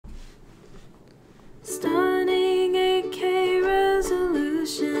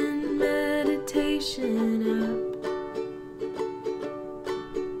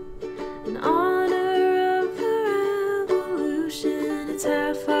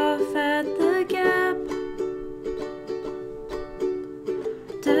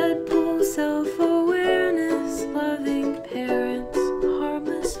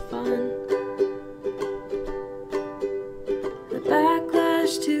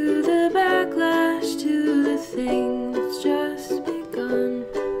something that's just begun.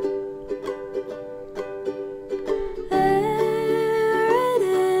 There it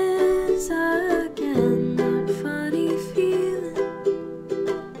is again, that funny feeling,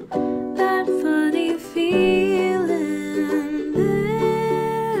 that funny feeling.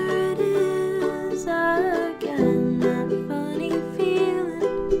 There it is again, that funny feeling,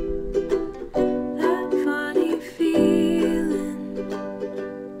 that funny feeling.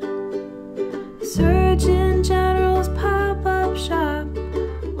 Surgeon General's pop-up shop,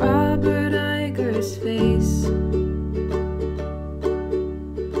 Robert Iger's face.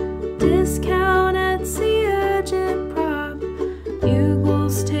 Discount Etsy agitprop,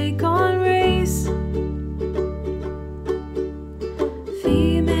 Bugles take on race.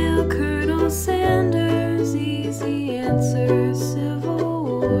 Female Colonel Sanders, easy answer, Civil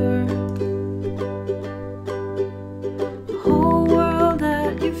War. The whole world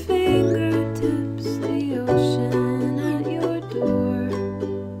at your fingertips, the ocean at your door.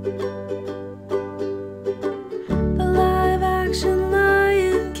 The live-action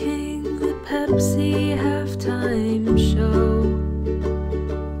Lion King, the Pepsi halftime show.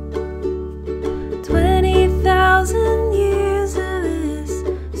 20,000 years of this,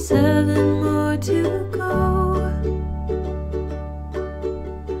 7 more to go.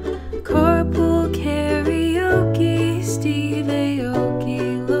 Carpool karaoke, Steve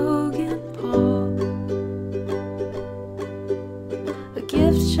Aoki, Logan Paul. A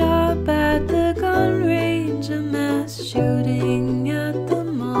gift shop at the gun range, a mass shooting at the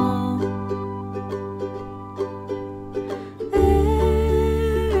mall.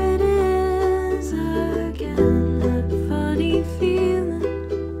 There it is again, that funny feeling,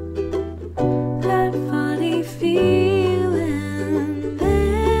 that funny feeling.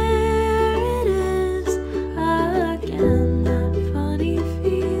 There it is again, that funny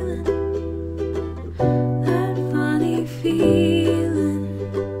feeling, that funny feeling.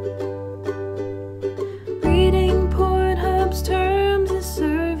 Reading Pornhub's terms of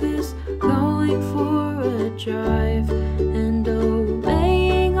service, going for a drive, and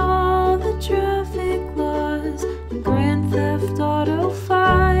obeying all the traffic laws in Grand Theft Auto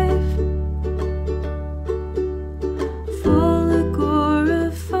 5. Full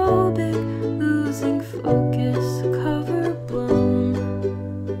agoraphobic, losing focus, cover blown.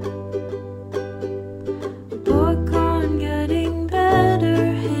 A book on getting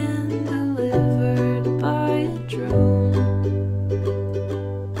better, hand delivered by a drone.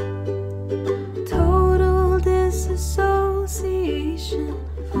 Total disassociation,